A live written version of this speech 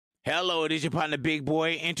Hello, it is your partner, Big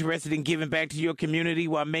Boy, interested in giving back to your community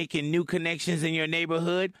while making new connections in your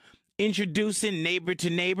neighborhood? Introducing Neighbor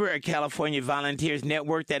to Neighbor, a California volunteers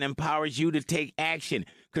network that empowers you to take action,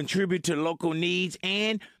 contribute to local needs,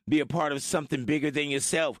 and be a part of something bigger than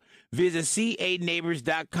yourself. Visit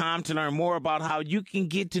ca-neighbors.com to learn more about how you can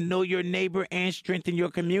get to know your neighbor and strengthen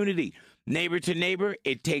your community. Neighbor to Neighbor,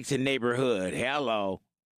 it takes a neighborhood. Hello.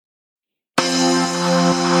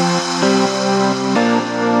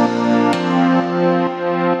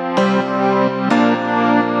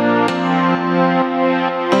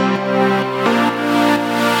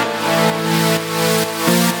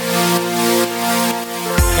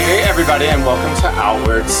 Hey everybody, and welcome to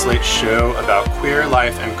Outward, Slate's show about queer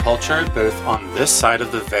life and culture, both on this side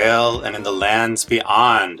of the veil and in the lands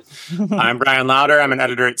beyond. I'm Brian Lauder, I'm an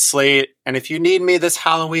editor at Slate, and if you need me this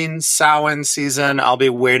Halloween Samhain season, I'll be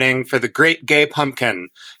waiting for the great gay pumpkin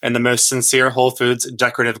and the most sincere Whole Foods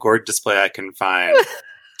decorative gourd display I can find.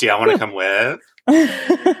 Do y'all want to come with?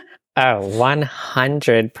 Oh,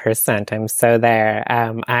 100%. I'm so there.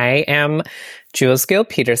 I am Jules Gill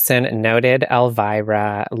Peterson, noted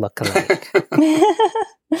Elvira lookalike.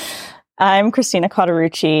 I'm Christina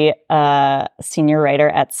Cauterucci, senior writer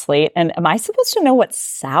at Slate. And am I supposed to know what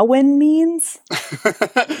Samhain means?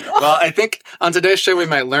 Well, I think on today's show we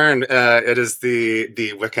might learn it is the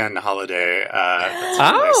Wiccan holiday.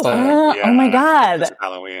 Oh my God. It's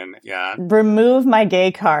Halloween, yeah. Remove my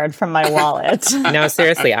gay card from my wallet. No,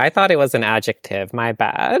 seriously, I thought it was an adjective. My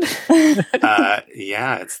bad.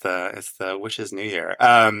 Yeah, it's the witch's New Year.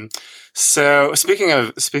 So speaking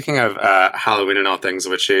of Halloween and all things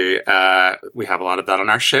witchy, we have a lot of that on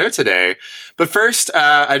our show today. But first,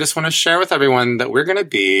 I just want to share with everyone that we're going to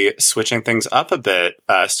be switching things up a bit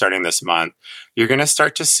starting this month. You're going to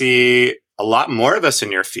start to see a lot more of us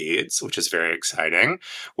in your feeds, which is very exciting,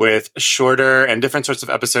 with shorter and different sorts of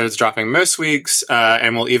episodes dropping most weeks,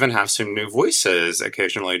 and we'll even have some new voices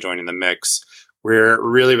occasionally joining the mix. We're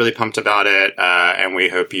really, really pumped about it, and we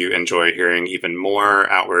hope you enjoy hearing even more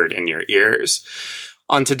Outward in your ears.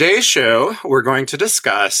 On today's show, we're going to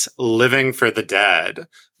discuss Living for the Dead,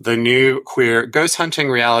 the new queer ghost hunting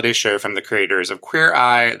reality show from the creators of Queer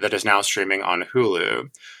Eye that is now streaming on Hulu.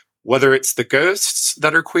 Whether it's the ghosts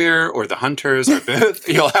that are queer or the hunters or both,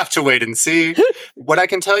 you'll have to wait and see. What I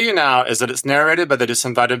can tell you now is that it's narrated by the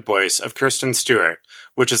disinvited voice of Kirsten Stewart,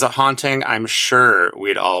 which is a haunting I'm sure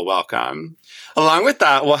we'd all welcome. Along with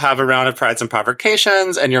that, we'll have a round of prides and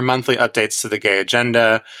provocations and your monthly updates to the gay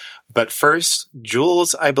agenda. But first,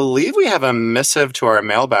 Jules, I believe we have a missive to our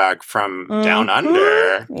mailbag from Down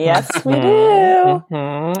Under. Yes, we do.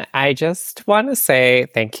 I just want to say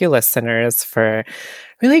thank you, listeners, for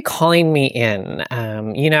really calling me in.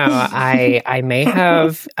 I may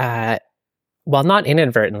have, well, not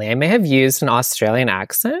inadvertently, I may have used an Australian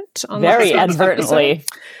accent on Very advertently.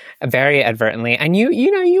 Very advertently. And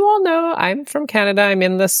you all know I'm from Canada. I'm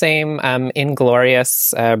in the same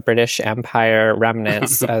inglorious British Empire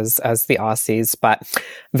remnants as the Aussies, but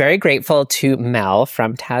very grateful to Mel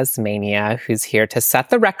from Tasmania, who's here to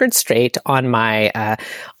set the record straight on my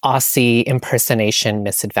Aussie impersonation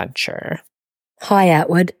misadventure. Hi,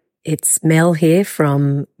 Outward. It's Mel here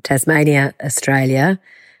from Tasmania, Australia,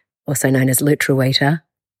 also known as Lutruwita.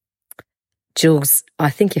 Jules,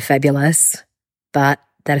 I think you're fabulous, but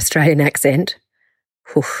that Australian accent,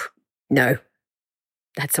 no.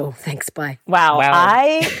 That's all. Thanks. Bye. Wow.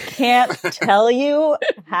 I can't tell you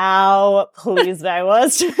how pleased I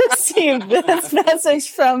was to receive this message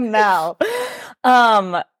from Mel.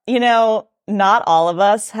 Not all of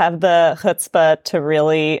us have the chutzpah to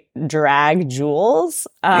really drag Jules.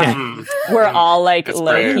 We're all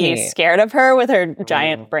low-key scared of her with her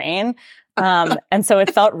giant brain. And so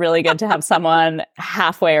it felt really good to have someone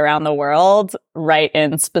halfway around the world write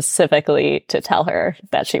in specifically to tell her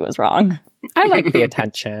that she was wrong. I like the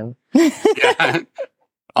attention. Yeah.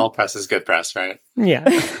 All press is good press, right? Yeah.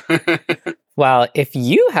 Well, if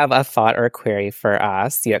you have a thought or a query for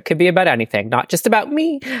us, it could be about anything, not just about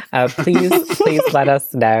me. Please let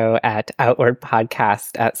us know at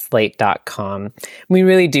outwardpodcast@slate.com. We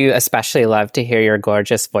really do especially love to hear your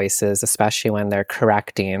gorgeous voices, especially when they're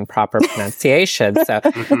correcting proper pronunciation. So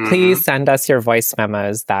please send us your voice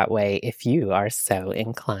memos that way if you are so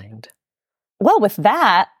inclined. Well, with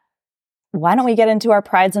that, why don't we get into our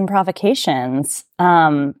prides and provocations?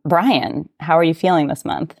 Brian, how are you feeling this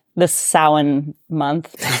month? This Samhain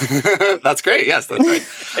month? That's great. Yes, that's right.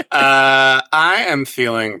 I am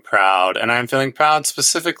feeling proud, and I'm feeling proud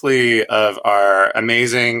specifically of our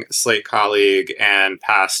amazing Slate colleague and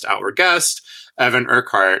past Outward guest, Evan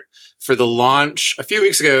Urquhart, for the launch a few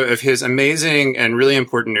weeks ago of his amazing and really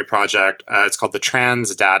important new project. It's called the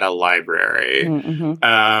Trans Data Library.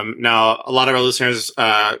 Now, a lot of our listeners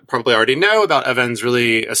probably already know about Evan's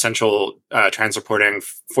really essential trans reporting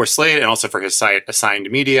for Slate and also for his site, Assigned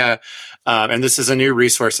Media. And this is a new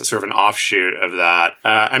resource that's sort of an offshoot of that.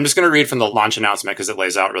 I'm just going to read from the launch announcement because it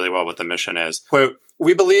lays out really well what the mission is. Quote,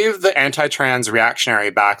 "We believe the anti-trans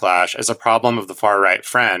reactionary backlash is a problem of the far-right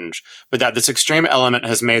fringe, but that this extreme element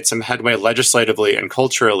has made some headway legislatively and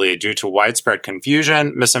culturally due to widespread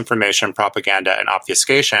confusion, misinformation, propaganda, and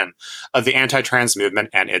obfuscation of the anti-trans movement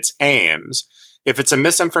and its aims. If it's a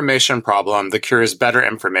misinformation problem, the cure is better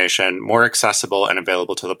information, more accessible and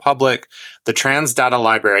available to the public. The Trans Data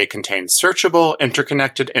Library contains searchable,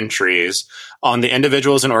 interconnected entries on the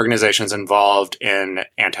individuals and organizations involved in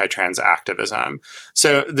anti-trans activism."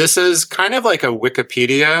 So this is kind of like a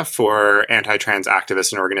Wikipedia for anti-trans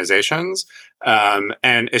activists and organizations.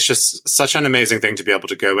 And it's just such an amazing thing to be able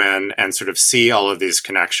to go in and sort of see all of these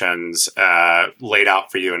connections laid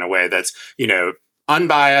out for you in a way that's,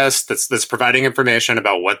 unbiased, that's providing information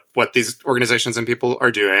about what these organizations and people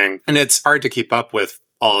are doing. And it's hard to keep up with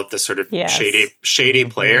all of the sort of shady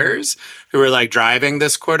players who are like driving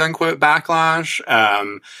this quote unquote backlash.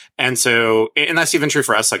 And that's even true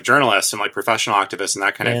for us, like journalists and like professional activists and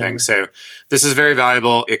that kind of thing. So this is very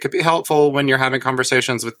valuable. It could be helpful when you're having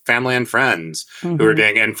conversations with family and friends who are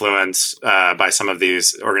being influenced by some of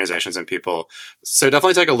these organizations and people. So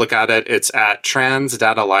definitely take a look at it. It's at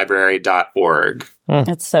transdatalibrary.org.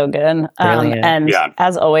 It's so good.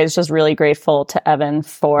 As always, just really grateful to Evan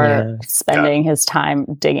for spending his time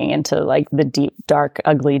digging into like the deep, dark,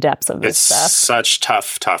 ugly depths of this stuff. It's such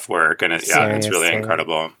tough work. And it's really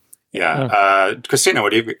incredible. Yeah. Christina,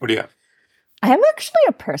 what do you have? I have actually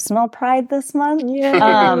a personal pride this month.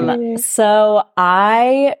 So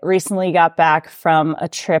I recently got back from a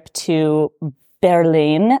trip to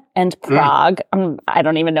Berlin and Prague. I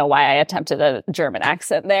don't even know why I attempted a German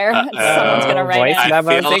accent there. Someone's going to write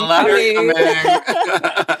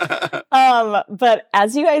it. But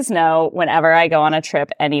as you guys know, whenever I go on a trip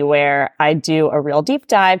anywhere, I do a real deep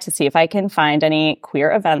dive to see if I can find any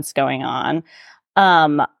queer events going on.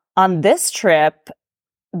 On this trip,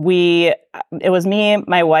 it was me,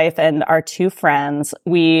 my wife, and our two friends.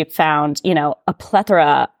 We found, a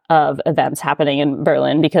plethora of events happening in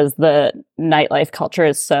Berlin because the nightlife culture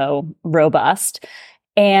is so robust.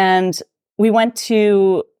 And we went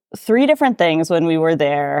to 3 different things when we were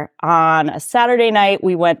there. On a Saturday night,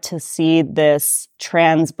 we went to see this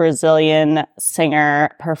trans Brazilian singer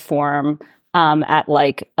perform at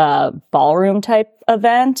like a ballroom type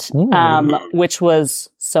event, which was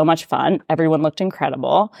so much fun. Everyone looked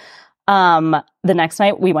incredible. The next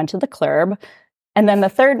night we went to the club. And then the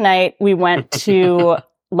third night we went to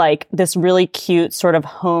like this really cute sort of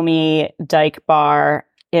homey dyke bar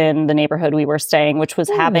in the neighborhood we were staying, which was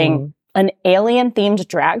having an alien themed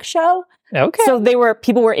drag show. Okay. So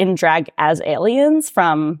people were in drag as aliens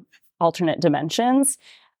from alternate dimensions.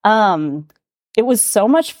 It was so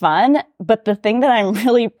much fun, but the thing that I'm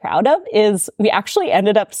really proud of is we actually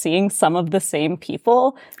ended up seeing some of the same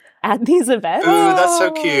people at these events. Ooh, that's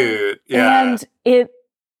so cute. Yeah. And it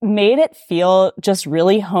made it feel just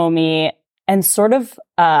really homey and sort of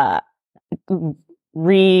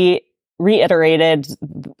reiterated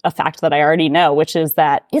a fact that I already know, which is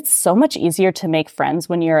that it's so much easier to make friends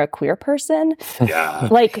when you're a queer person. Yeah.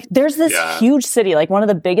 Like there's this huge city, like one of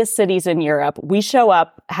the biggest cities in Europe. We show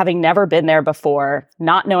up having never been there before,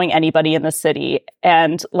 not knowing anybody in the city.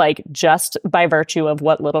 And like just by virtue of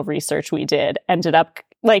what little research we did, ended up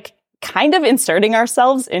like kind of inserting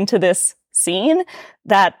ourselves into this scene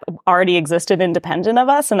that already existed independent of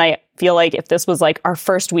us. And I feel like if this was like our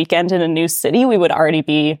first weekend in a new city, we would already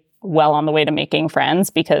be well on the way to making friends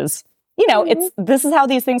because, this is how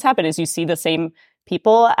these things happen is you see the same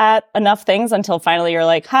people at enough things until finally you're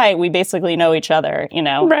like, hi, we basically know each other,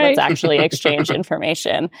 let's actually exchange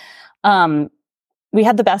information. We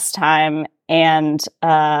had the best time. And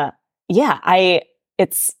it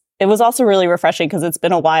was also really refreshing because it's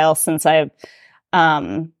been a while since I've,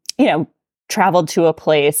 traveled to a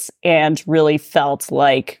place and really felt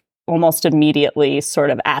like almost immediately sort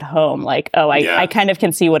of at home, like, I kind of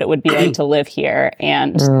can see what it would be like to live here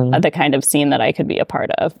and the kind of scene that I could be a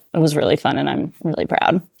part of. It was really fun and I'm really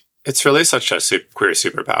proud. It's really such a queer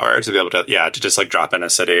superpower to be able to just like drop in a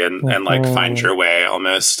city and like find your way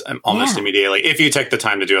almost immediately. If you take the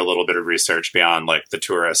time to do a little bit of research beyond like the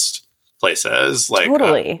tourist places, like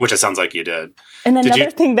totally. Which it sounds like you did. And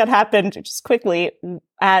another thing that happened just quickly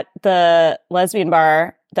at the lesbian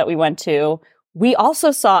bar that we went to, we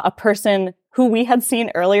also saw a person who we had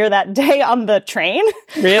seen earlier that day on the train.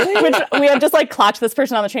 Really? Which we had just like clocked this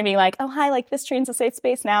person on the train being like, oh, hi, like this train's a safe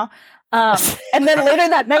space now. And then later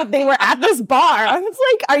that night they were at this bar. I was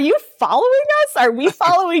like, are you following us? Are we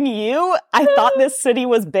following you? I thought this city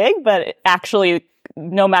was big, but actually,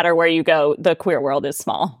 no matter where you go, the queer world is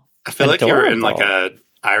small. I feel like you're in like a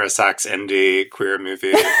Ira Sachs indie queer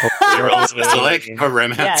movie. You're also like a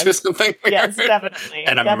romance or something weird. Yes, definitely.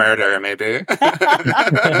 And a murder, maybe.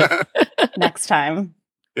 Next time.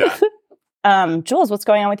 Yeah. Jules, what's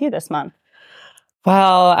going on with you this month?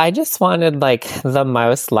 Well, I just wanted like the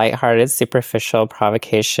most lighthearted, superficial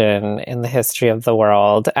provocation in the history of the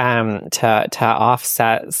world to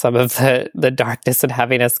offset some of the darkness and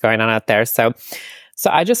heaviness going on out there. So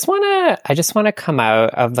I just want to come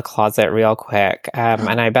out of the closet real quick,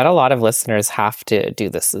 and I bet a lot of listeners have to do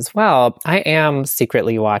this as well. I am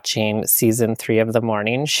secretly watching season 3 of The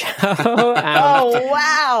Morning Show. Oh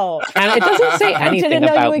wow! And it doesn't say anything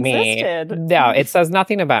about me. Existed. No, it says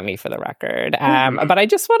nothing about me for the record. But I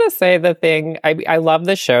just want to say the thing. I love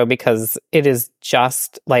the show because it is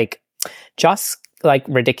just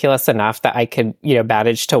ridiculous enough that I could,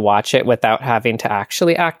 manage to watch it without having to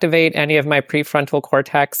actually activate any of my prefrontal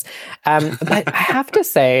cortex. But I have to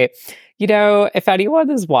say, if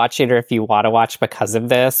anyone is watching or if you want to watch because of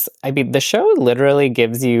this, I mean, the show literally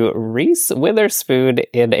gives you Reese Witherspoon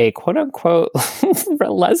in a quote unquote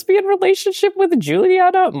lesbian relationship with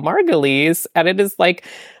Juliana Margulies. And it is like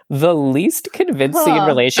the least convincing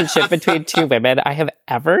relationship between two women I have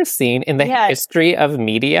ever seen in the history of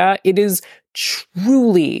media. It is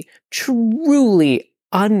truly, truly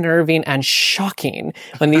unnerving and shocking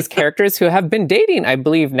when these characters who have been dating, I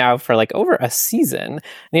believe now for like over a season,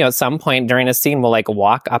 at some point during a scene will like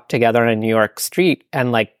walk up together on a New York street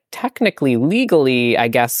and like technically, legally, I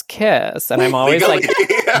guess, kiss. And I'm always like,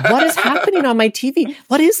 what is happening on my TV?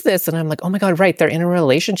 What is this? And I'm like, oh my God, right. They're in a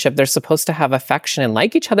relationship. They're supposed to have affection and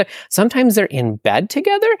like each other. Sometimes they're in bed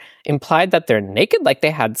together, implied that they're naked, like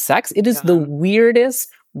they had sex. It is the weirdest.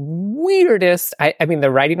 I mean, the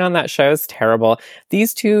writing on that show is terrible.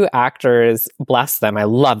 These two actors, bless them, I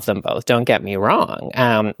love them both, don't get me wrong.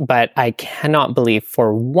 But I cannot believe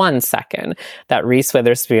for 1 second that Reese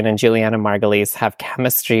Witherspoon and Juliana Margulies have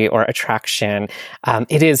chemistry or attraction.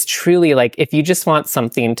 It is truly like, if you just want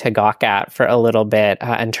something to gawk at for a little bit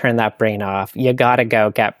and turn that brain off, you gotta go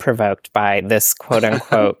get provoked by this quote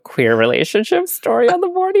unquote queer relationship story on The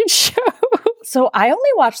Morning Show. So I only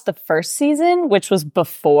watched the first season, which was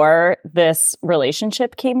before this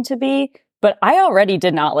relationship came to be. But I already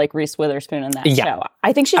did not like Reese Witherspoon in that show.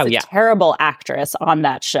 I think she's a terrible actress on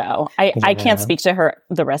that show. I can't speak to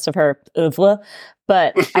the rest of her oeuvre,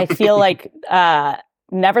 but I feel like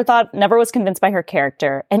never was convinced by her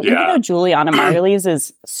character. And even though Juliana Margulies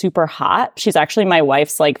is super hot, she's actually my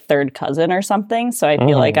wife's like third cousin or something. So I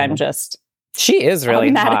feel like I'm just... She is really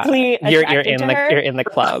automatically hot. You're in the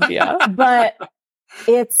club, yeah. But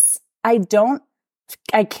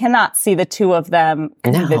I cannot see the two of them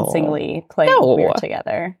convincingly playing queer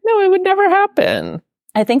together. No, it would never happen.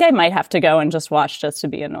 I think I might have to go and just watch just to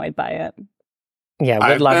be annoyed by it. Yeah,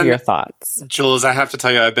 would love your thoughts. Jules, I have to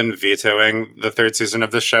tell you, I've been vetoing the 3rd season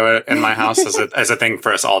of this show in my house as a thing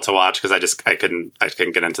for us all to watch because I couldn't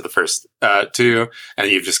get into the first 2,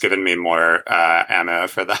 and you've just given me more ammo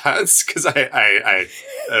for that because I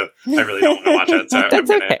really don't want to watch it. So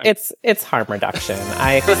that's okay. It's harm reduction.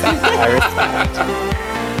 I accept. I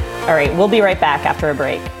respect. All right, we'll be right back after a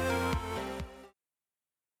break.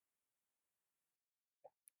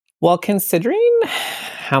 Well, considering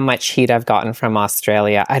how much heat I've gotten from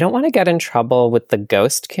Australia, I don't want to get in trouble with the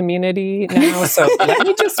ghost community now. So let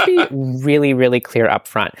me just be really, really clear up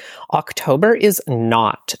front. October is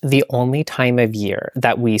not the only time of year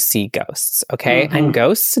that we see ghosts, okay? Mm-hmm. And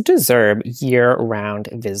ghosts deserve year-round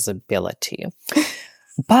visibility.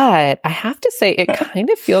 But I have to say, it kind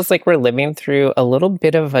of feels like we're living through a little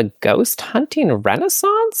bit of a ghost hunting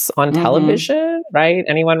renaissance on television, right?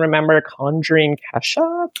 Anyone remember Conjuring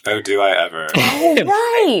Kesha? Oh, do I ever? Oh,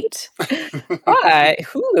 right. But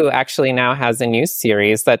Hulu actually now has a new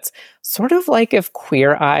series that's sort of like if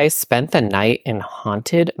Queer Eye spent the night in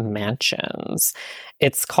haunted mansions.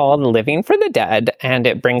 It's called Living for the Dead, and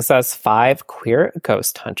it brings us 5 queer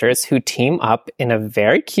ghost hunters who team up in a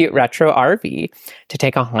very cute retro RV to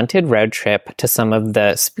take a haunted road trip to some of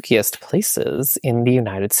the spookiest places in the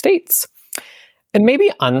United States. And maybe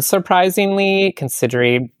unsurprisingly,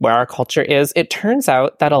 considering where our culture is, it turns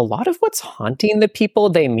out that a lot of what's haunting the people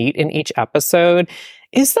they meet in each episode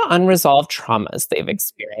is the unresolved traumas they've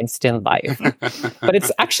experienced in life. But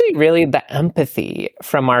it's actually really the empathy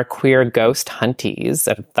from our queer ghost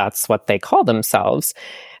hunties, if that's what they call themselves,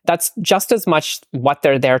 that's just as much what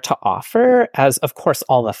they're there to offer as, of course,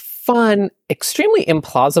 all the fun, extremely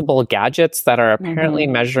implausible gadgets that are apparently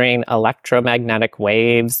measuring electromagnetic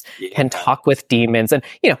waves, can talk with demons, and,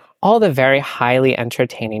 all the very highly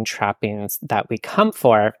entertaining trappings that we come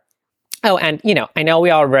for. Oh, and, I know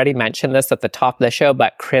we already mentioned this at the top of the show,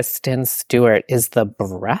 but Kristen Stewart is the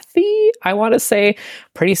breathy, I want to say,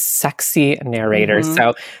 pretty sexy narrator.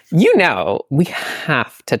 So, we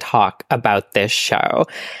have to talk about this show.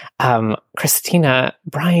 Christina,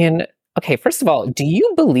 Brian, okay, first of all, do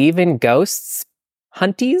you believe in ghosts,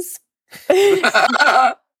 hunties?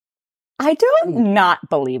 I don't not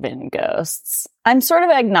believe in ghosts. I'm sort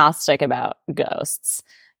of agnostic about ghosts.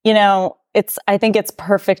 I think it's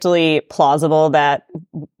perfectly plausible that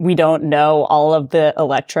we don't know all of the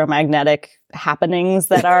electromagnetic happenings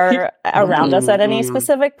that are around us at any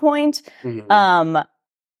specific point.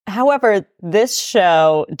 However, this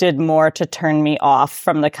show did more to turn me off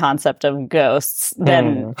from the concept of ghosts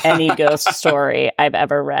than any ghost story I've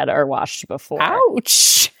ever read or watched before.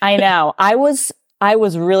 Ouch! I know. I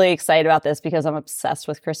was really excited about this because I'm obsessed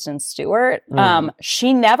with Kristen Stewart.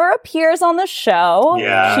 She never appears on the show.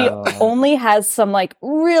 Yeah. She only has some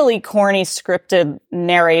really corny scripted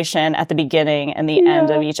narration at the beginning and the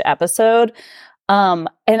end of each episode. And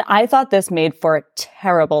I thought this made for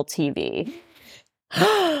terrible TV.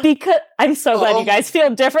 Because I'm so glad you guys feel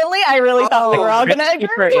differently. I really thought we were all going to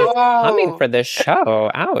agree. Coming for this show.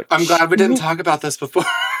 Ouch. I'm glad we didn't talk about this before.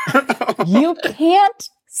 You can't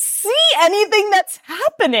see anything that's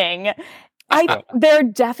happening. They're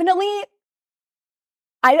definitely,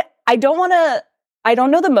 I don't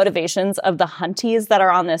know the motivations of the hunties that are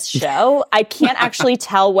on this show. I can't actually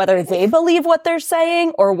tell whether they believe what they're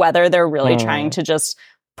saying or whether they're really trying to just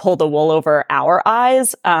pull the wool over our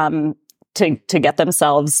eyes, to get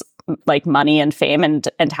themselves money and fame and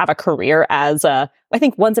have a career as I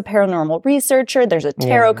think one's a paranormal researcher, there's a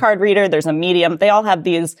tarot card reader, there's a medium. They all have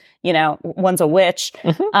these, one's a witch.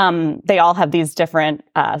 They all have these different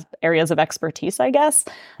areas of expertise, I guess.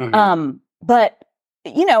 But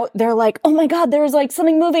they're like, oh my God, there's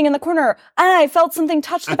something moving in the corner. I felt something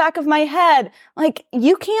touch the back of my head.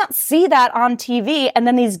 You can't see that on TV. And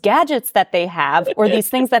then these gadgets that they have, or these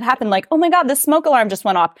things that happen, oh my God, this smoke alarm just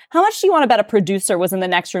went off. How much do you want to bet a producer was in the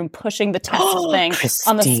next room pushing the test thing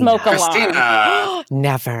on the smoke alarm? Christina,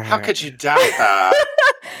 never. How could you doubt that?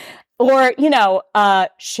 Or,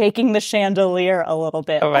 shaking the chandelier a little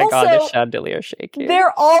bit. Oh my God, the chandelier shaking.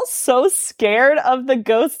 They're all so scared of the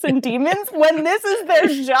ghosts and demons when this is their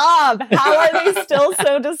job. How are they still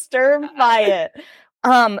so disturbed by it?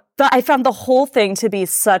 But I found the whole thing to be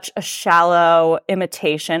such a shallow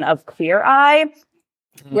imitation of Queer Eye,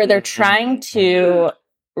 where they're trying to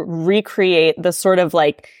recreate the sort of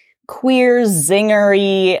queer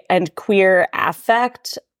zingery and queer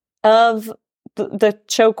affect of the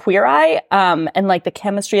show Queer Eye, and the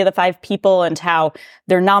chemistry of the five people and how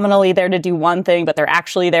they're nominally there to do one thing, but they're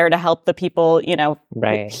actually there to help the people,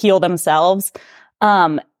 heal themselves.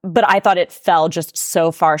 But I thought it fell just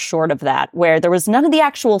so far short of that, where there was none of the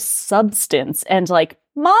actual substance and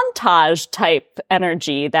montage type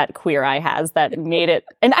energy that Queer Eye has that made it.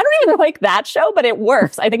 And I don't even like that show, but it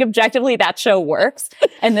works. I think objectively that show works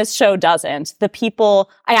and this show doesn't. The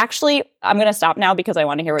people, I'm going to stop now because I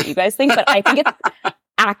want to hear what you guys think, but I think it's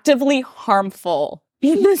actively harmful.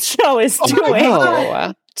 This show is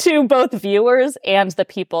doing to both viewers and the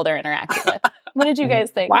people they're interacting with. What did you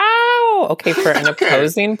guys think? Wow. Okay, for an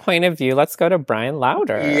opposing point of view, let's go to Brian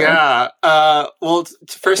Lauder. Yeah.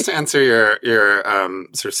 First to answer your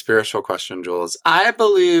sort of spiritual question, Jules, I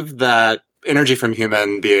believe that energy from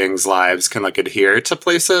human beings' lives can adhere to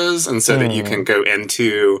places, and so that you can go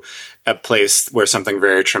into a place where something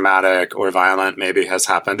very traumatic or violent maybe has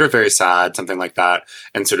happened, or very sad, something like that,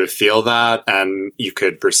 and sort of feel that, and you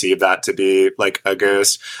could perceive that to be a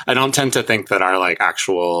ghost. I don't tend to think that our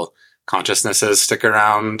actual consciousnesses stick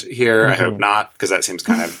around here. I hope not, because that seems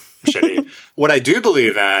kind of shitty. What I do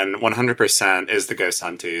believe in 100% is the Ghost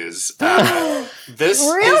Hunties. This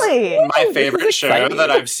is my favorite show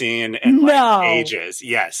that I've seen in ages.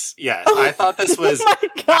 Yes. I thought this was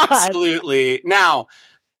absolutely. Now,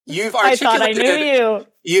 you've articulated. I thought I knew you.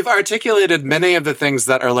 You've articulated many of the things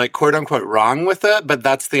that are quote unquote wrong with it, but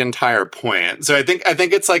that's the entire point. So I think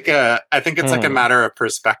it's a matter of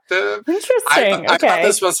perspective. Interesting. I thought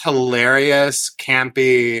this was hilarious,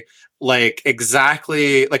 campy,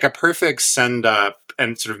 exactly a perfect send up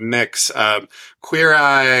and sort of mix of Queer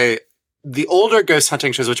Eye the older ghost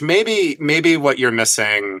hunting shows, which maybe what you're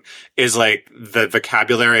missing is like the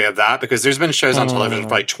vocabulary of that, because there's been shows on television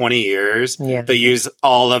for like 20 years that use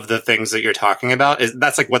all of the things that you're talking about.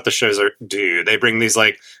 That's like what the shows do. They bring these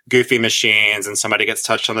like goofy machines and somebody gets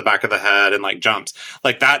touched on the back of the head and like jumps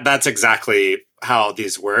like that. That's exactly how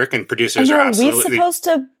these work, and producers are absolutely. Are we supposed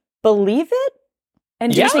to believe it?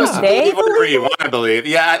 And do you think they believe whatever you it? want to believe?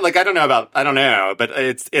 Yeah, like I don't know, but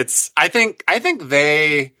it's. I think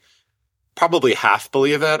they probably half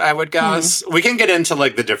believe it, I would guess. We can get into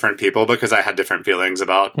like the different people because I had different feelings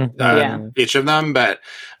about each of them, but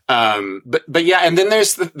yeah, and then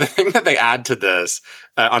there's the thing that they add to this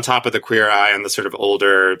on top of the Queer Eye and the sort of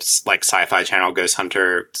older like Sci-Fi Channel ghost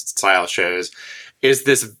hunter style shows is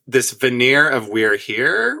this veneer of We're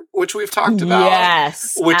Here, which we've talked about.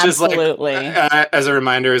 Yes, which absolutely. is like, as a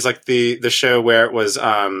reminder, is like the show where it was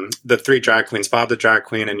the three drag queens, Bob the drag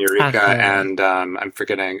queen and Eureka and I'm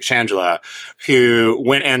forgetting Shangela, who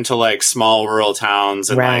went into like small rural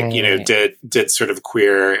towns and like, you know, did sort of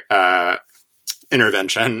queer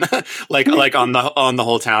intervention like on the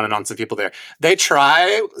whole town and on some people there. They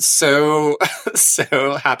try so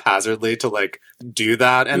haphazardly to like do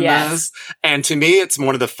that in this, and to me it's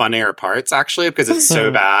one of the funnier parts actually, because it's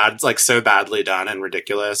so bad. It's like so badly done and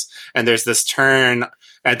ridiculous, and there's this turn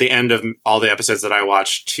at the end of all the episodes that I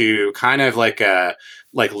watched to kind of like a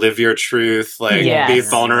live your truth, like be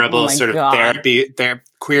vulnerable, sort of therapy,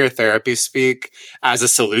 queer therapy speak as a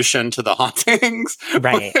solution to the hauntings,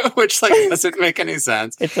 right? Which like doesn't make any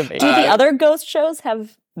sense. It's amazing. Do the other ghost shows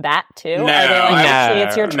have that too? No, are they like, actually,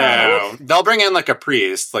 it's your truth? No, they'll bring in like a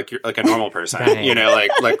priest, like you're like a normal person, you know, like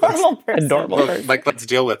a normal person. Like let's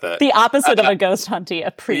deal with it. The opposite of a ghost hunty,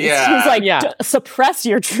 a priest who's like, suppress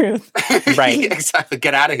your truth, right? Exactly.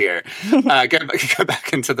 Get out of here. Go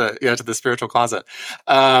back into to the spiritual closet.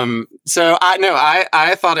 So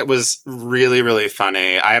I thought it was really, really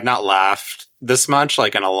funny. I have not laughed this much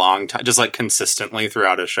like in a long time, just like consistently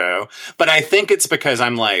throughout a show. But I think it's because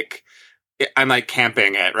I'm like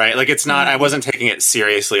camping it, right? Like it's not, I wasn't taking it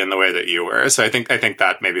seriously in the way that you were. So I think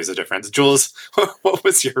that maybe is a difference. Jules, what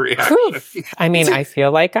was your reaction? I mean, I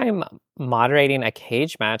feel like I'm moderating a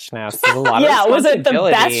cage match now. So a lot of was it the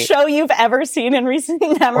best show you've ever seen in recent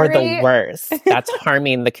memory? Or the worst? That's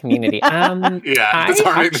harming the community. It's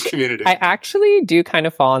harming the community. I actually do kind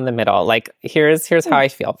of fall in the middle. Like here's how I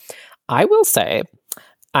feel. I will say,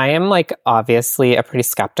 I am like obviously a pretty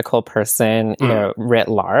skeptical person, you know, writ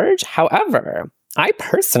large. However, I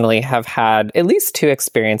personally have had at least 2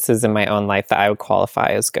 experiences in my own life that I would qualify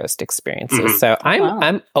as ghost experiences. So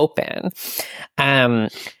I'm open.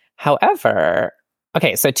 However,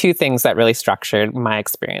 okay, so 2 things that really structured my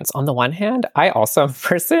experience. On the one hand, I also am a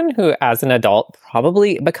person who, as an adult,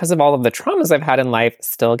 probably because of all of the traumas I've had in life,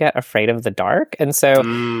 still get afraid of the dark. And so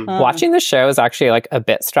watching the show is actually like a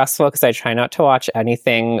bit stressful because I try not to watch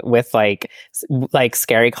anything with like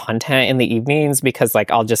scary content in the evenings because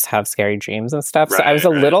like I'll just have scary dreams and stuff. So I was a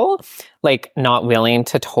little like not willing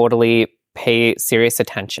to totally pay serious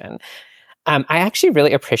attention. I actually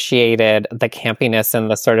really appreciated the campiness and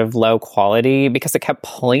the sort of low quality because it kept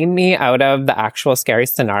pulling me out of the actual scary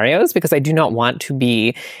scenarios because I do not want to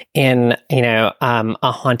be in,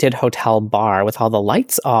 a haunted hotel bar with all the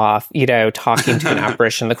lights off, talking to an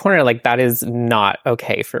apparition in the corner. Like that is not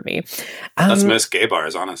okay for me. That's most gay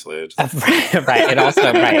bars, honestly. Right. It also,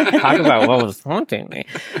 talk about what was haunting me.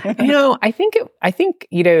 I think,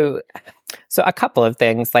 so a couple of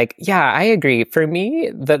things, I agree. For me,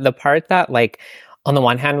 the part that on the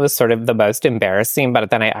one hand was sort of the most embarrassing, but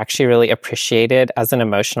then I actually really appreciated as an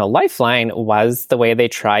emotional lifeline was the way they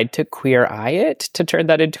tried to queer eye it, to turn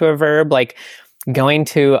that into a verb, like going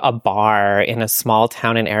to a bar in a small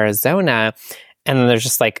town in Arizona. And then there's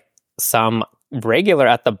just some regular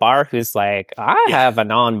at the bar who's like, I have a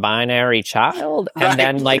non-binary child. And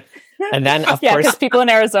then of course, because people in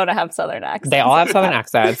Arizona have Southern accents. They all have Southern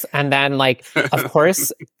accents. And then of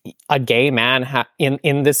course, a gay man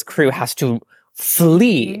in this crew has to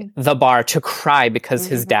flee the bar to cry because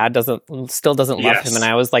his dad still doesn't love him. And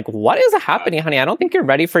I was like, what is happening, honey? I don't think you're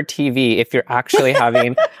ready for TV if you're actually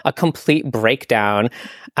having a complete breakdown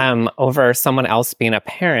over someone else being a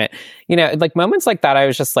parent. Moments like that, I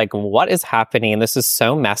was just like, what is happening? This is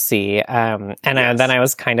so messy. Then I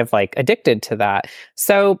was kind of addicted to that.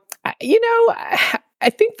 So, I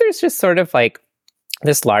think there's just sort of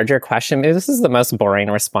this larger question. Maybe this is the most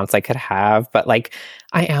boring response I could have, but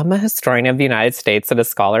I am a historian of the United States and a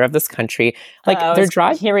scholar of this country. They're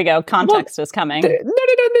driving. Here we go. Context is coming. They're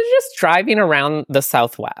just driving around the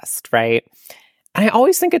Southwest, right? And I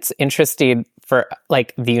always think it's interesting for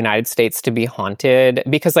like the United States to be haunted,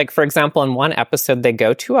 because like, for example, in one episode, they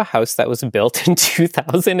go to a house that was built in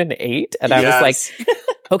 2008. And I was like,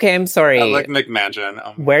 okay, I'm sorry. Like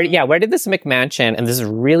McMansion. Where did this McMansion and this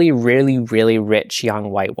really, really, really rich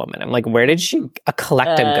young white woman? I'm like, where did she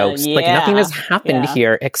collect a ghost? Like nothing has happened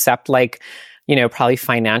here except like, you know, probably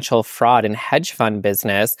financial fraud and hedge fund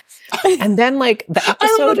business. And then like the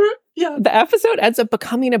episode ends up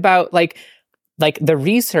becoming about like the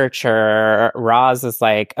researcher, Roz, is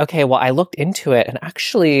like, okay, well, I looked into it and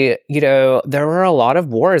actually, you know, there were a lot of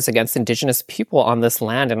wars against indigenous people on this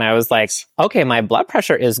land. And I was like, okay, my blood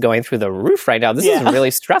pressure is going through the roof right now. This is really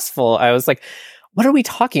stressful. I was like, what are we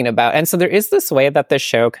talking about? And so there is this way that the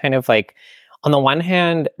show kind of like, on the one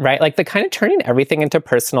hand, right, like the kind of turning everything into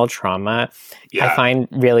personal trauma, I find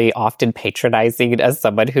really often patronizing as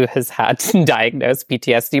someone who has had diagnosed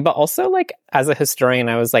PTSD, but also like as a historian,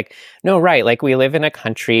 I was like, no, right, like we live in a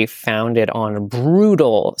country founded on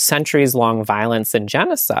brutal centuries-long violence and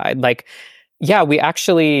genocide. Like, yeah, we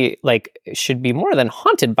actually like should be more than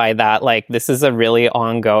haunted by that. Like this is a really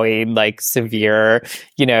ongoing, like severe,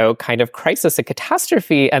 you know, kind of crisis, a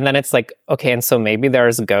catastrophe. And then it's like, okay, and so maybe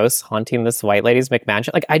there's ghosts haunting this white lady's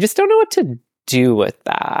McMansion. Like I just don't know what to do with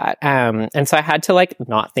that. And so I had to like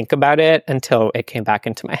not think about it until it came back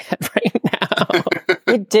into my head right now.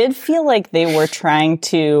 It did feel like they were trying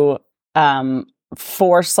to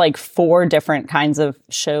force like 4 different kinds of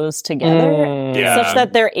shows together such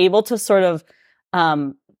that they're able to sort of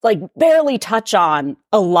like barely touch on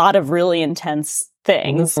a lot of really intense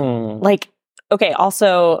things. Like, okay,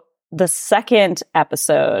 also the second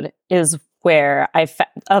episode is where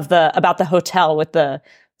about the hotel with the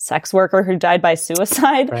sex worker who died by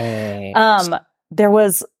suicide. Right. There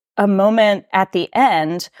was a moment at the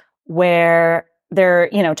end where they're,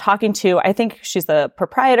 you know, talking to, I think she's the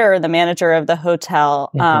proprietor or the manager of the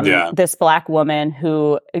hotel, this Black woman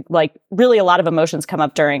who, like, really a lot of emotions come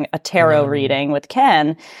up during a tarot reading with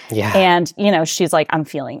Ken. Yeah. And, you know, she's like, I'm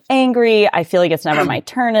feeling angry. I feel like it's never my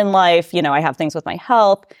turn in life. You know, I have things with my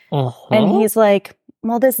health. And he's like,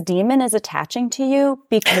 well, this demon is attaching to you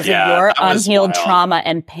because of your unhealed trauma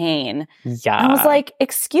and pain. Yeah. And I was like,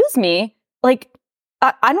 excuse me, like,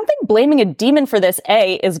 I don't think blaming a demon for this,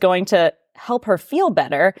 A, is going to help her feel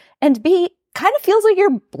better, and B, kind of feels like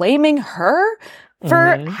you're blaming her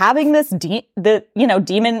for having this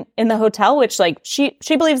demon in the hotel, which like she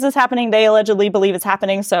believes is happening. They allegedly believe it's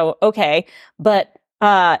happening. So, okay. But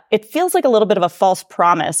it feels like a little bit of a false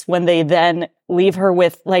promise when they then leave her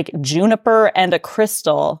with like juniper and a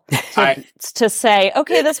crystal to say,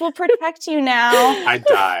 okay, this will protect you now. I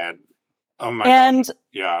died. Oh my God.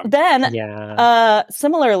 Yeah. Then,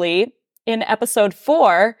 similarly, in episode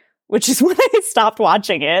 4, which is when I stopped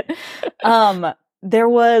watching it,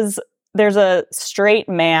 there's a straight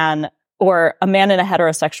man or a man in a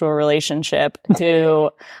heterosexual relationship who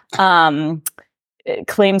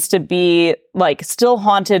claims to be like still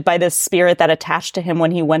haunted by this spirit that attached to him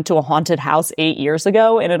when he went to a haunted house 8 years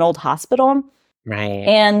ago in an old hospital. Right.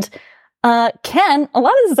 And Ken, a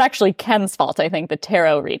lot of this is actually Ken's fault, I think, the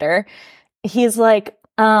tarot reader. He's like,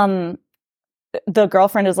 the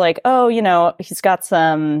girlfriend is like, oh, you know, he's got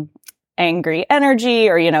some angry energy,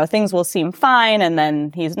 or, you know, things will seem fine, and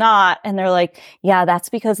then he's not. And they're like, yeah, that's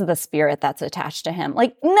because of the spirit that's attached to him.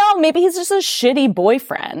 Like, no, maybe he's just a shitty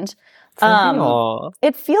boyfriend.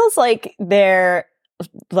 It feels like they're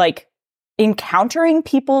like encountering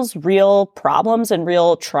people's real problems and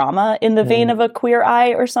real trauma in the vein of a Queer Eye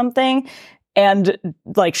or something, and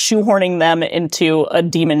like shoehorning them into a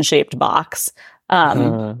demon-shaped box.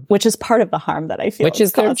 Which is part of the harm that I feel. Which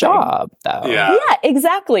is their job, though. Yeah,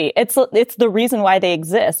 exactly. It's the reason why they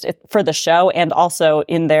exist for the show, and also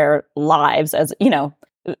in their lives, as you know,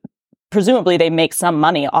 presumably they make some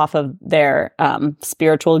money off of their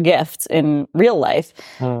spiritual gifts in real life.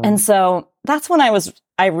 And so that's when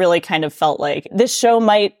I really kind of felt like this show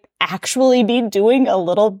might actually be doing a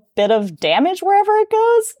little bit of damage wherever it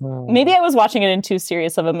goes. Maybe I was watching it in too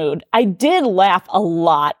serious of a mood. I did laugh a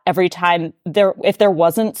lot every time if there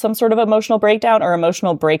wasn't some sort of emotional breakdown or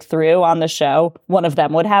emotional breakthrough on the show, one of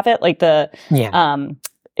them would have it, like the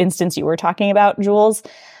instance you were talking about, Jules.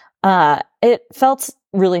 It felt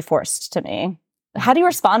really forced to me. How do you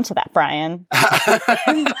respond to that, Brian?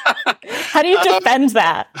 How do you defend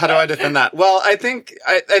that? How do I defend that? Well, I think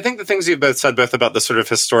the things you've both said, both about the sort of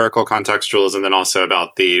historical context, Jules, and then also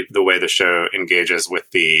about the way the show engages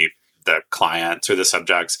with the clients or the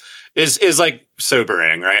subjects is like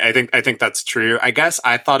sobering, right? I think that's true. I guess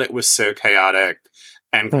I thought it was so chaotic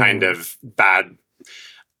and kind of bad.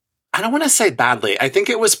 I don't want to say badly. I think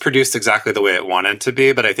it was produced exactly the way it wanted to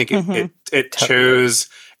be, but I think it chose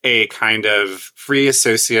a kind of free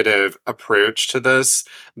associative approach to this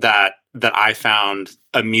that I found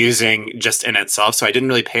amusing just in itself. So I didn't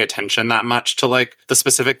really pay attention that much to like the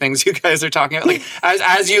specific things you guys are talking about.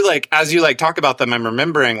 Like as you talk about them, I'm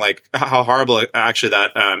remembering like how horrible actually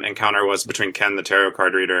that encounter was between Ken, the tarot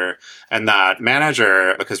card reader, and that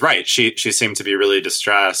manager. Because she seemed to be really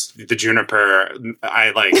distressed. The juniper,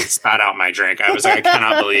 I like spat out my drink. I was like, I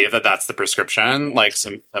cannot believe that's the prescription. Like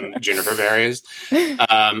some juniper berries.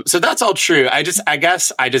 So that's all true. I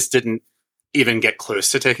guess I just didn't even get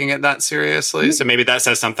close to taking it that seriously. So maybe that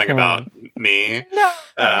says something about me. No,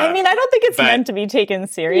 I mean, I don't think it's meant to be taken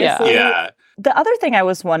seriously. Yeah. The other thing I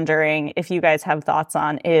was wondering if you guys have thoughts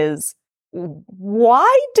on is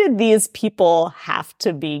why did these people have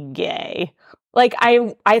to be gay? Like,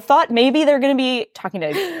 I thought maybe they're going to be talking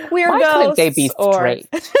to queer ghosts. Why couldn't they be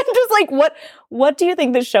straight? Just like, what do you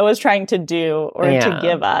think the show is trying to do or to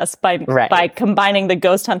give us by combining the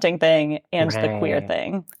ghost hunting thing and the queer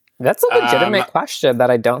thing? That's a legitimate question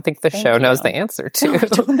that I don't think the show knows the answer to. No, I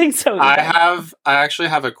don't think so either. I actually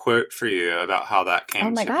have a quote for you about how that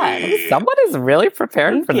came to be. Someone is really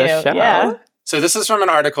prepared for this show. Yeah. So this is from an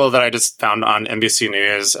article that I just found on NBC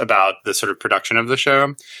News about the sort of production of the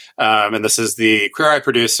show. And this is the Queer Eye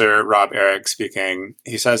producer, Rob Eric, speaking.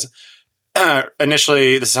 He says,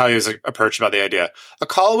 initially, this is how he was approached about the idea. A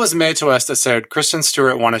call was made to us that said Kristen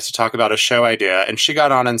Stewart wanted to talk about a show idea. And she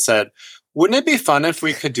got on and said, wouldn't it be fun if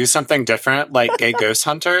we could do something different, like gay ghost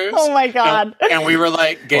hunters? Oh my God. And we were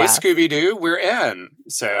like, gay Scooby-Doo, we're in.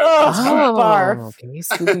 So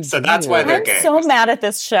so that's why they're gay. I'm so mad at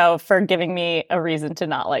this show for giving me a reason to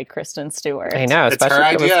not like Kristen Stewart. I know, especially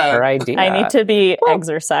if it was her idea. I need to be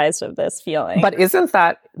exorcised of this feeling. But isn't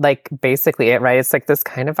that like basically it, right? It's like this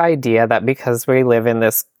kind of idea that because we live in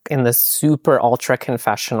this super ultra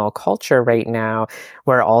confessional culture right now,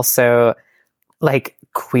 we're also like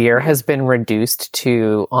queer has been reduced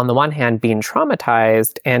to, on the one hand, being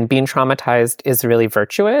traumatized, and being traumatized is really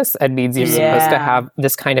virtuous. It means you're supposed to have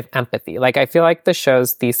this kind of empathy. Like, I feel like the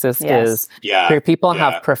show's thesis is queer people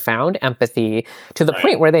have profound empathy to the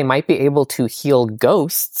point where they might be able to heal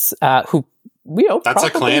ghosts who, you know, that's probably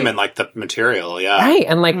a claim in like the material, right?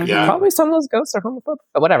 And like probably some of those ghosts are homophobic,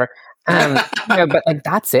 but whatever. You know, but like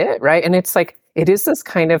that's it, right? And it's like it is this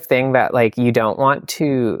kind of thing that like you don't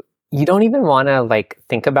even want to like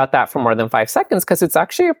think about that for more than 5 seconds, because it's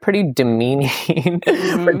actually a pretty demeaning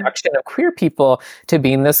reduction of queer people to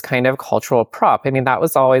being this kind of cultural prop. I mean, that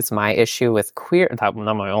was always my issue with not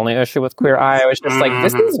my only issue with Queer Eye. I was just like,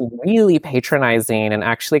 this is really patronizing and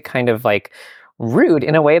actually kind of like rude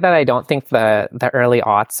in a way that I don't think the early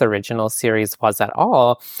aughts original series was at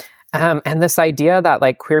all. And this idea that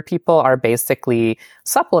like queer people are basically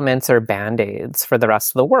supplements or band-aids for the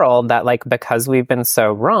rest of the world, that like because we've been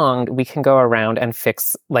so wronged, we can go around and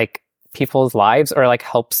fix like people's lives or like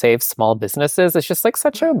help save small businesses. It's just like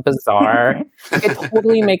such a bizarre, it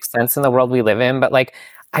totally makes sense in the world we live in, but like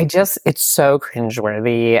it's so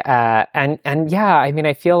cringeworthy. And yeah, I mean,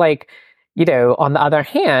 I feel like, you know, on the other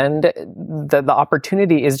hand, the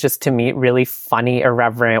opportunity is just to meet really funny,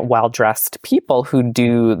 irreverent, well-dressed people who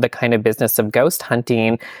do the kind of business of ghost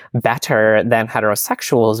hunting better than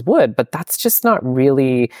heterosexuals would. But that's just not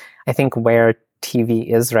really, I think, where TV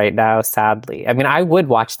is right now, sadly. I mean, I would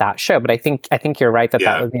watch that show, but I think you're right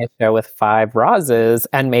that would be a show with 5 Rozes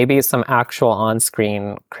and maybe some actual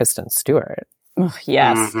on-screen Kristen Stewart. Oh,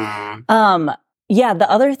 yes. Yeah,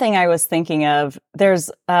 the other thing I was thinking of,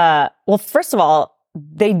 there's, well, first of all,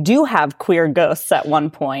 they do have queer ghosts at one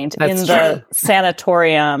point in the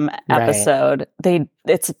sanatorium episode.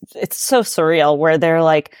 It's so surreal where they're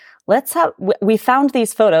like, we found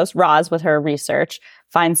these photos, Roz with her research,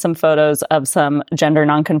 find some photos of some gender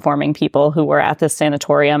nonconforming people who were at this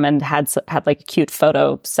sanatorium and had like a cute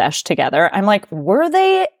photo sesh together. I'm like, were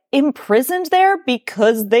they imprisoned there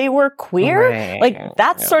because they were queer? Right. Like,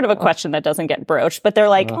 that's sort of a question that doesn't get broached, but they're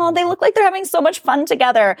like, oh, they look like they're having so much fun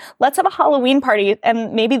together. Let's have a Halloween party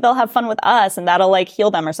and maybe they'll have fun with us and that'll like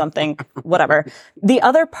heal them or something, whatever. The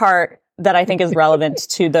other part that I think is relevant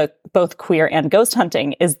to the both queer and ghost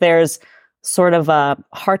hunting is there's sort of a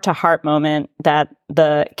heart-to-heart moment that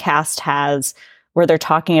the cast has where they're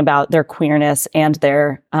talking about their queerness and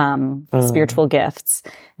their spiritual gifts.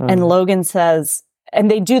 And Logan says, and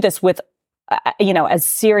they do this with, you know, as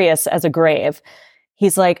serious as a grave.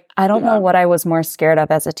 He's like, I don't know what I was more scared of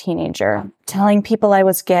as a teenager, telling people I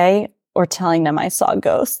was gay or telling them I saw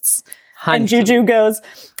ghosts. And Juju goes,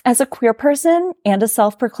 as a queer person and a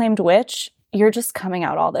self-proclaimed witch, you're just coming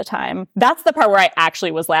out all the time. That's the part where I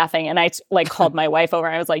actually was laughing. And I like called my wife over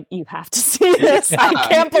and I was like, you have to see this. I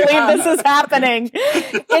can't believe this is happening.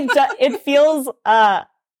 It feels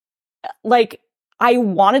like, I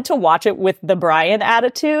wanted to watch it with the Brian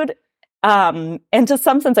attitude. And to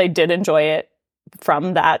some sense, I did enjoy it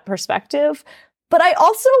from that perspective. But I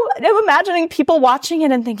also am imagining people watching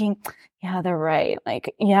it and thinking, yeah, they're right.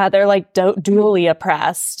 Like, yeah, they're like dually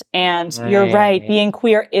oppressed. And you're right. Being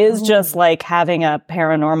queer is just like having a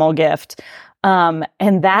paranormal gift. And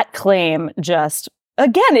that claim just,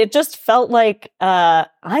 again, it just felt like, I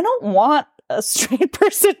don't want a straight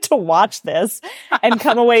person to watch this and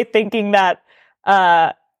come away thinking that,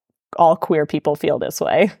 all queer people feel this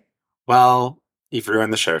way. Well, you've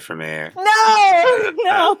ruined the show for me.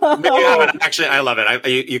 No. Actually, I love it.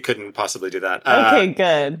 You couldn't possibly do that. Okay,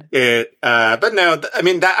 good. But no, I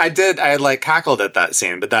mean that I like cackled at that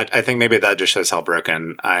scene, but I think maybe that just shows how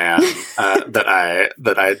broken I am. that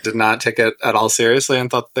I did not take it at all seriously and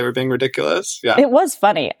thought they were being ridiculous. Yeah, it was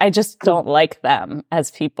funny. I just don't like them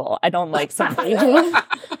as people. I don't like somebody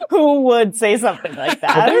who would say something like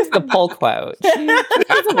that. Well, there's the pull quote. She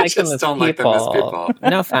doesn't like them as people.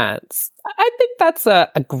 No offense. I think that's a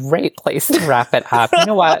great place to wrap it up. You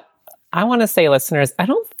know what? I want to say, listeners, I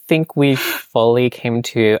don't think we fully came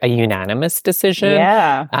to a unanimous decision.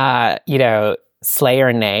 Yeah. Slay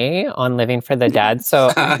or nay on Living for the Dead.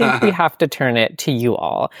 So I think we have to turn it to you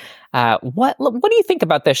all. What do you think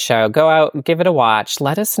about this show? Go out, give it a watch.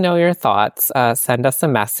 Let us know your thoughts. Send us a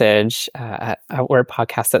message at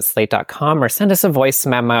outwardpodcast@slate.com or send us a voice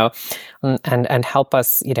memo and help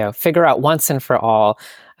us, figure out once and for all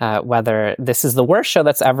whether this is the worst show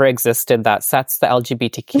that's ever existed that sets the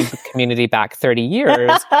LGBTQ community back 30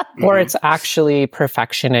 years, or it's actually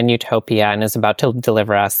perfection and utopia and is about to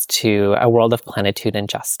deliver us to a world of plenitude and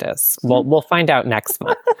justice. We'll find out next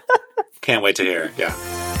month. Can't wait to hear. Yeah.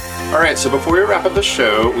 All right, so before we wrap up the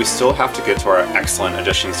show, we still have to get to our excellent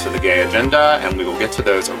additions to the gay agenda, and we will get to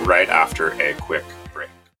those right after a quick break.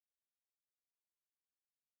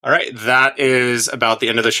 All right, that is about the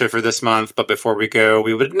end of the show for this month. But before we go,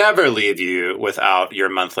 we would never leave you without your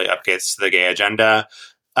monthly updates to the gay agenda.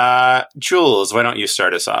 Jules, why don't you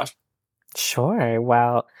start us off? Sure.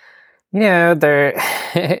 Well, there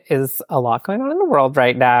is a lot going on in the world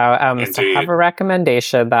right now. So I have a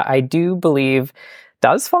recommendation that I do believe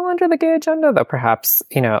does fall under the gay agenda, though perhaps,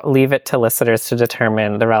 leave it to listeners to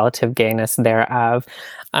determine the relative gayness thereof.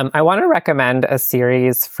 I want to recommend a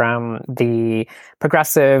series from the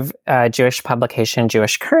progressive Jewish publication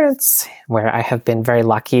Jewish Currents, where I have been very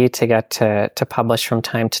lucky to get to publish from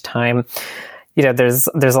time to time. There's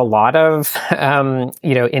a lot of,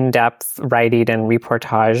 in-depth writing and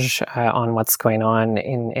reportage on what's going on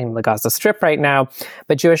in the Gaza Strip right now.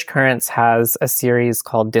 But Jewish Currents has a series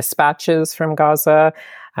called Dispatches from Gaza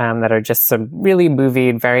that are just some really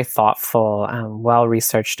moving, very thoughtful,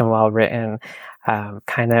 well-researched and well-written,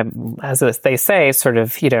 kind of, as they say, sort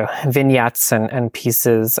of, vignettes and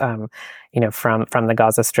pieces, from the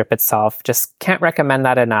Gaza Strip itself. Just can't recommend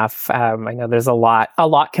that enough. I know there's a lot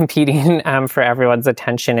competing for everyone's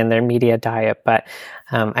attention in their media diet, but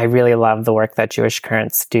I really love the work that Jewish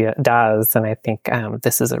Currents does, and I think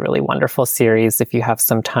this is a really wonderful series if you have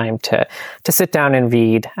some time to sit down and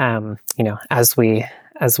read.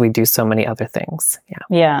 As we do so many other things.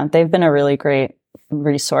 Yeah, they've been a really great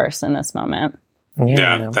resource in this moment.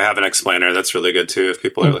 Yeah, they have an explainer that's really good too if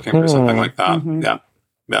people are looking for something like that. Mm-hmm.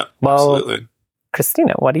 Yeah, well, absolutely.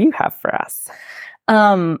 Christina, what do you have for us?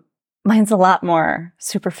 Mine's a lot more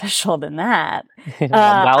superficial than that.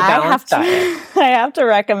 Well-balanced diet. I have to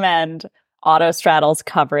recommend Autostradle's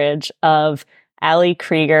coverage of Ali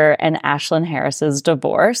Krieger and Ashlyn Harris's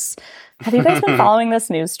divorce. Have you guys been following this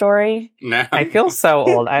news story? No. I feel so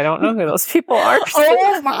old. I don't know who those people are.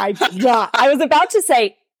 Oh my God. I was about to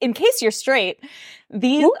say, in case you're straight,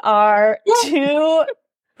 these are two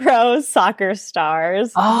pro soccer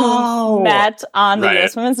stars who met on the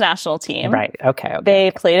U.S. women's national team. Right. Okay.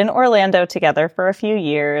 They played in Orlando together for a few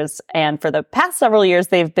years. And for the past several years,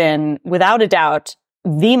 they've been, without a doubt,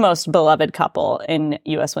 the most beloved couple in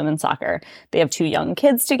U.S. women's soccer. They have 2 young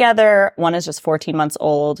kids together. One is just 14 months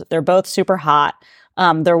old. They're both super hot.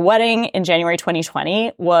 Their wedding in January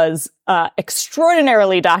 2020 was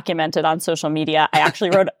extraordinarily documented on social media. I actually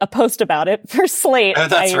wrote a post about it for Slate. Oh,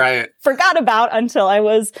 that's right. Forgot about until I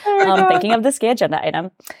was thinking of this gay agenda item.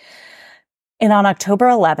 And on October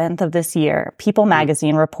 11th of this year, People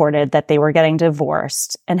magazine reported that they were getting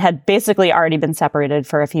divorced and had basically already been separated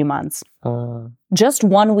for a few months. Just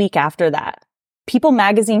 1 week after that, People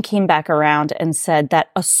magazine came back around and said that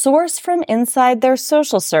a source from inside their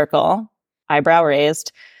social circle, eyebrow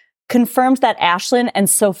raised, confirmed that Ashlyn and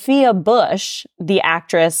Sophia Bush, the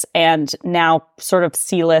actress and now sort of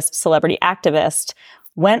C-list celebrity activist,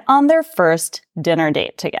 went on their first dinner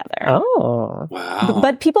date together. Oh. Wow.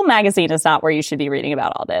 But People Magazine is not where you should be reading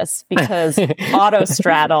about all this because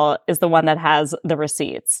Autostraddle is the one that has the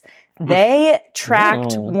receipts. They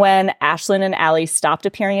tracked when Ashlyn and Allie stopped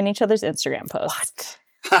appearing in each other's Instagram posts.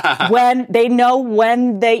 When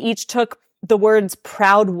they each took the words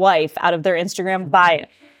proud wife out of their Instagram bio.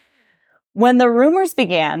 When the rumors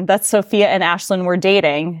began that Sophia and Ashlyn were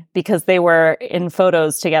dating because they were in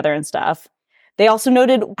photos together and stuff, they also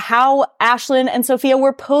noted how Ashlyn and Sophia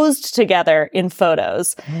were posed together in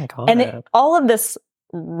photos. All of this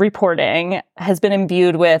reporting has been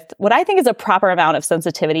imbued with what I think is a proper amount of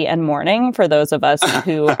sensitivity and mourning for those of us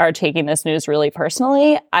who are taking this news really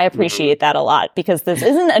personally. I appreciate that a lot because this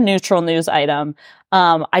isn't a neutral news item.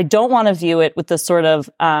 I don't want to view it with the sort of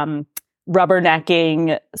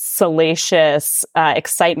rubbernecking, salacious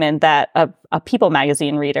excitement that a People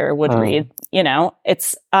Magazine reader would read. You know,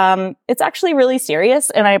 it's actually really serious,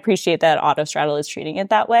 and I appreciate that Autostraddle is treating it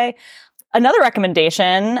that way. Another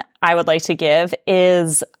recommendation I would like to give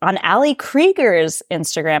is on Allie Krieger's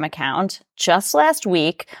Instagram account. Just last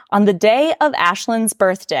week, on the day of Ashlyn's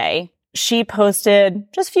birthday, she posted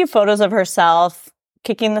just a few photos of herself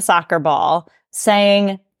kicking the soccer ball,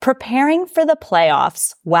 saying, "Preparing for the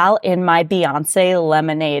playoffs while in my Beyonce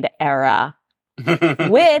Lemonade era,"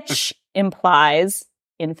 which implies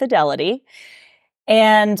infidelity.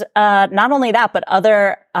 And not only that, but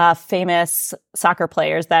other famous soccer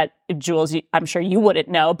players that, Jules, I'm sure you wouldn't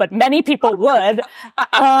know, but many people would,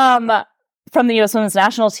 from the U.S. Women's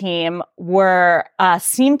National Team were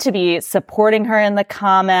seemed to be supporting her in the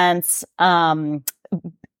comments,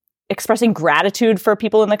 expressing gratitude for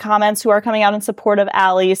people in the comments who are coming out in support of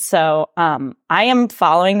Allie. So I am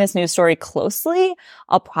following this news story closely.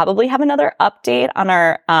 I'll probably have another update on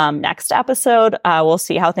our next episode. We'll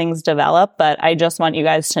see how things develop, but I just want you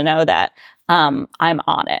guys to know that I'm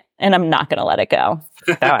on it and I'm not going to let it go.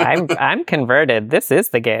 I'm converted. This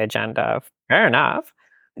is the gay agenda. Fair enough.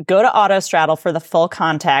 Go to Autostraddle for the full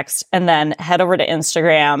context and then head over to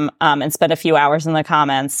Instagram and spend a few hours in the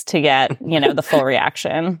comments to get, the full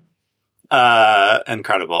reaction.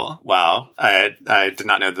 Incredible. Wow. I did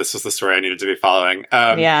not know this was the story I needed to be following.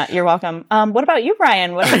 Yeah, you're welcome. What about you,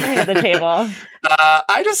 Brian? What are you bringing to the table?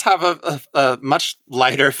 I just have a much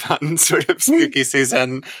lighter, fun sort of spooky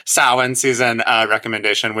season, Samhain season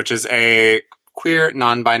recommendation, which is a queer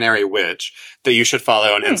non-binary witch that you should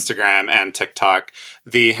follow on Instagram and TikTok.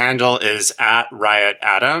 The handle is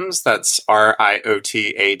 @RiotAdams. That's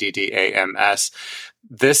RIOTADDAMS.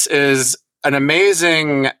 This is an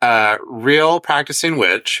amazing, real practicing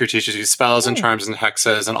witch who teaches you spells and charms and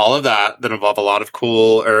hexes and all of that involve a lot of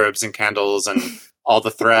cool herbs and candles and all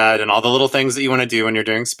the thread and all the little things that you want to do when you're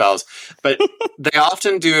doing spells. But they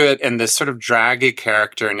often do it in this sort of draggy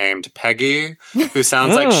character named Peggy, who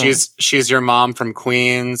sounds like she's your mom from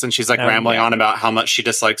Queens, and she's like rambling on about how much she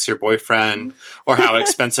dislikes your boyfriend or how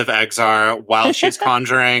expensive eggs are while she's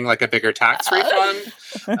conjuring like a bigger tax refund.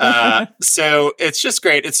 So it's just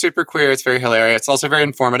great. It's super queer. It's very hilarious. It's also very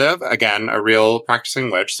informative. Again, a real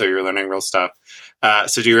practicing witch, so you're learning real stuff.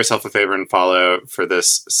 So do yourself a favor and follow for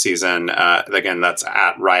this season. Again, that's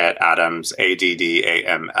 @RiotAdams,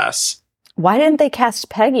 ADDAMS. Why didn't they cast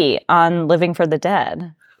Peggy on Living for the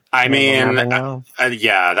Dead? I mean,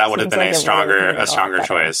 yeah, that would have been a stronger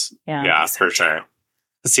choice. Yeah, for sure.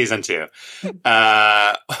 Season 2.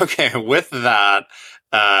 Okay, with that,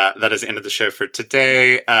 that is the end of the show for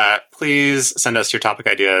today. Please send us your topic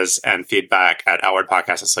ideas and feedback at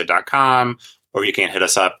outwardpodcast@slate.com. Or you can hit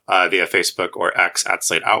us up via Facebook or X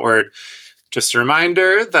 @SlateOutward. Just a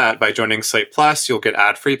reminder that by joining Slate Plus, you'll get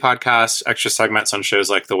ad-free podcasts, extra segments on shows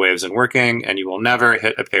like The Waves and Working, and you will never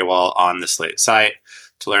hit a paywall on the Slate site.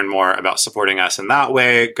 To learn more about supporting us in that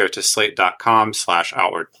way, go to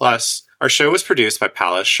slate.com/OutwardPlus. Our show was produced by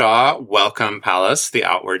Palace Shaw. Welcome, Palace, the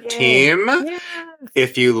Outward team. Yeah.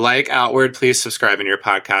 If you like Outward, please subscribe in your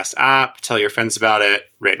podcast app. Tell your friends about it.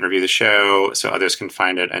 Rate and review the show so others can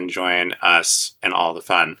find it and join us in all the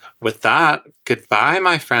fun. With that, goodbye,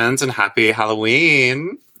 my friends, and happy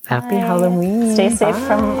Halloween. Happy Halloween. Stay safe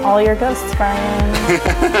from all your ghosts, Brian.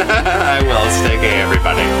 I will. Stay gay,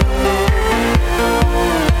 everybody.